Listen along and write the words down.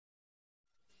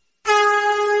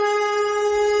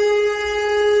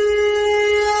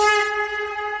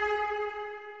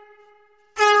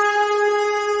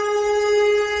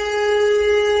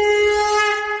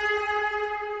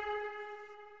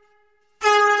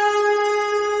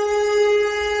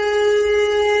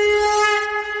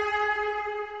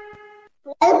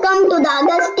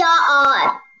Agastya R.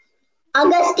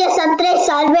 Agastya Satre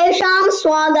Sarvesham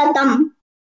Swagatam.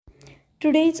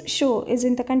 Today's show is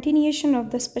in the continuation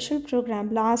of the special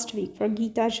program last week for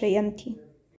Geeta Jayanti.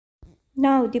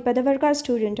 Now, the Padavarga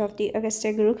student of the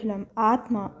Agastya Gurukulam,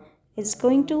 Atma, is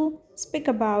going to speak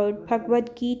about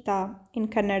Bhagavad Gita in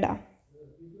Kannada.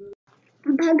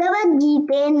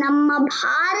 Bhagavad Gita ನಮ್ಮ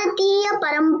ಭಾರತೀಯ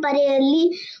ಪರಂಪರೆಯಲ್ಲಿ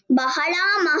ಬಹಳ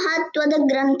ಮಹತ್ವದ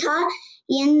ಗ್ರಂಥ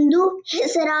ಎಂದು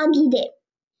ಹೆಸರಾಗಿದೆ.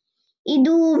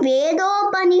 ಇದು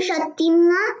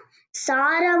ವೇದೋಪನಿಷತ್ತಿನ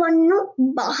ಸಾರವನ್ನು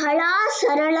ಬಹಳ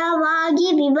ಸರಳವಾಗಿ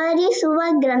ವಿವರಿಸುವ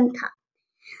ಗ್ರಂಥ.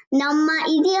 ನಮ್ಮ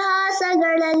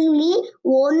ಇತಿಹಾಸಗಳಲ್ಲಿ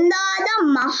ಒಂದಾದ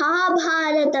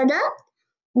ಮಹಾಭಾರತದ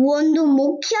ಒಂದು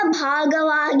ಮುಖ್ಯ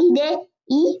ಭಾಗವಾಗಿದೆ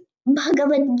ಈ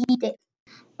ಭಗವದ್ಗೀತೆ.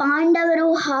 ಪಾಂಡವರು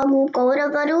ಹಾಗೂ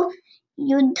ಕೌರವರು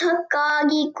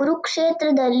ಯುದ್ಧಕ್ಕಾಗಿ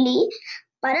ಕುರುಕ್ಷೇತ್ರದಲ್ಲಿ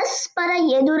ಪರಸ್ಪರ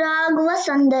ಎದುರಾಗುವ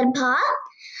ಸಂದರ್ಭ.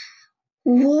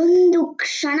 ಒಂದು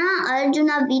ಕ್ಷಣ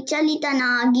ಅರ್ಜುನ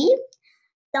ವಿಚಲಿತನಾಗಿ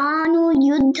ತಾನು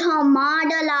ಯುದ್ಧ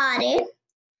ಮಾಡಲಾರೆ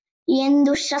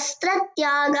ಎಂದು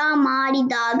ಶಸ್ತ್ರತ್ಯಾಗ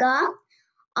ಮಾಡಿದಾಗ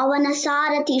ಅವನ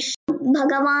ಸಾರಥಿ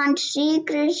ಭಗವಾನ್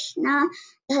ಶ್ರೀಕೃಷ್ಣ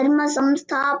ಧರ್ಮ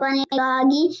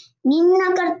ಸಂಸ್ಥಾಪನೆಗಾಗಿ ನಿನ್ನ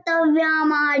ಕರ್ತವ್ಯ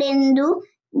ಮಾಡೆಂದು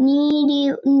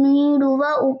ನೀಡುವ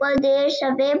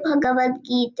ಉಪದೇಶವೇ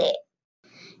ಭಗವದ್ಗೀತೆ.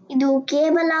 ಇದು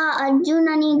ಕೇವಲ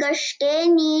ಅರ್ಜುನನಿಗಷ್ಟೇ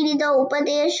ನೀಡಿದ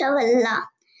ಉಪದೇಶವಲ್ಲ,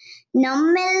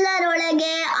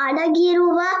 ನಮ್ಮೆಲ್ಲರೊಳಗೆ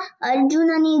ಅಡಗಿರುವ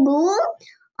ಅರ್ಜುನನಿಗೂ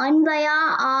ಅನ್ವಯ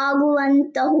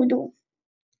ಆಗುವಂತಹುದು.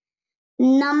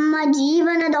 ನಮ್ಮ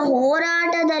ಜೀವನದ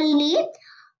ಹೋರಾಟದಲ್ಲಿ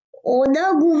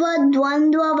ಒದಗುವ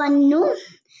ದ್ವಂದ್ವವನ್ನು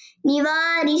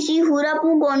ನಿವಾರಿಸಿ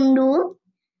ಹುರುಪುಗೊಂಡು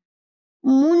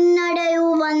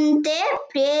ಮುನ್ನಡೆಯುವಂತೆ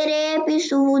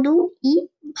ಪ್ರೇರೇಪಿಸುವುದು ಈ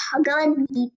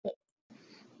ಭಗವದ್ಗೀತೆ.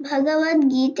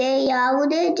 ಭಗವದ್ಗೀತೆ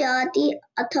ಯಾವುದೇ ಜಾತಿ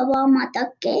ಅಥವಾ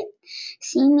ಮತಕ್ಕೆ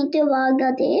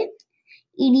ಸೀಮಿತವಾಗದೆ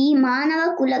ಇಡೀ ಮಾನವ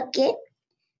ಕುಲಕ್ಕೆ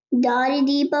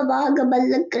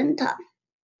ದಾರಿದೀಪವಾಗಬಲ್ಲ ಗ್ರಂಥ.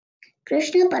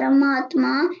 ಕೃಷ್ಣ ಪರಮಾತ್ಮ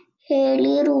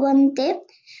ಹೇಳಿರುವಂತೆ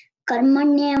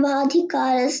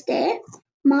ಕರ್ಮಣ್ಯೇವಾಧಿಕಾರಸ್ತೆ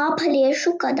ಮಾ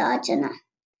ಫಲೇಷು ಕದಾಚನ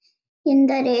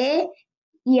ಎಂದರೆ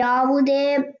ಯಾವುದೇ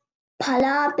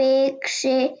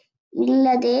ಫಲಾಪೇಕ್ಷೆ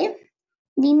ಇಲ್ಲದೆ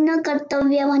ನಿನ್ನ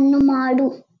ಕರ್ತವ್ಯವನ್ನು ಮಾಡು,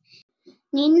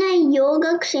 ನಿನ್ನ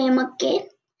ಯೋಗಕ್ಷೇಮಕ್ಕೆ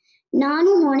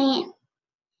ನಾನು ಹೊಣೆ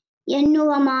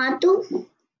ಎನ್ನುವ ಮಾತು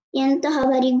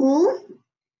ಎಂತಹವರಿಗೂ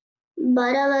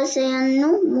ಭರವಸೆಯನ್ನು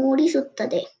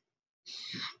ಮೂಡಿಸುತ್ತದೆ.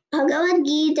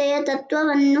 ಭಗವದ್ಗೀತೆಯ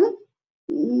ತತ್ವವನ್ನು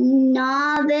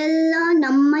ನಾವೆಲ್ಲ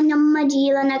ನಮ್ಮ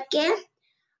ಜೀವನಕ್ಕೆ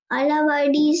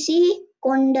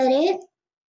ಅಳವಡಿಸಿಕೊಂಡರೆ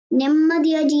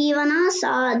ನೆಮ್ಮದಿಯ ಜೀವನ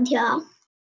ಸಾಧ್ಯ.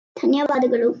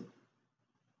 ಧನ್ಯವಾದಗಳು.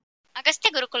 Agastya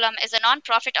Gurukulam is a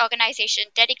non-profit organization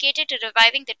dedicated to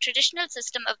reviving the traditional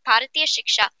system of Bharatiya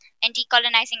Shiksha and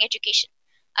decolonizing education.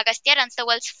 Agastya runs the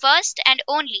world's first and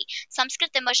only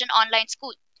Sanskrit immersion online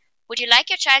school. Would you like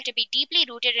your child to be deeply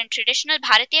rooted in traditional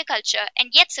Bharatiya culture and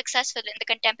yet successful in the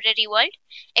contemporary world?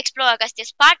 Explore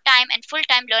Agastya's part-time and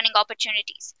full-time learning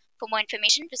opportunities. For more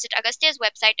information, visit Agastya's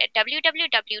website at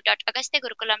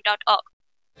www.agastyagurukulam.org.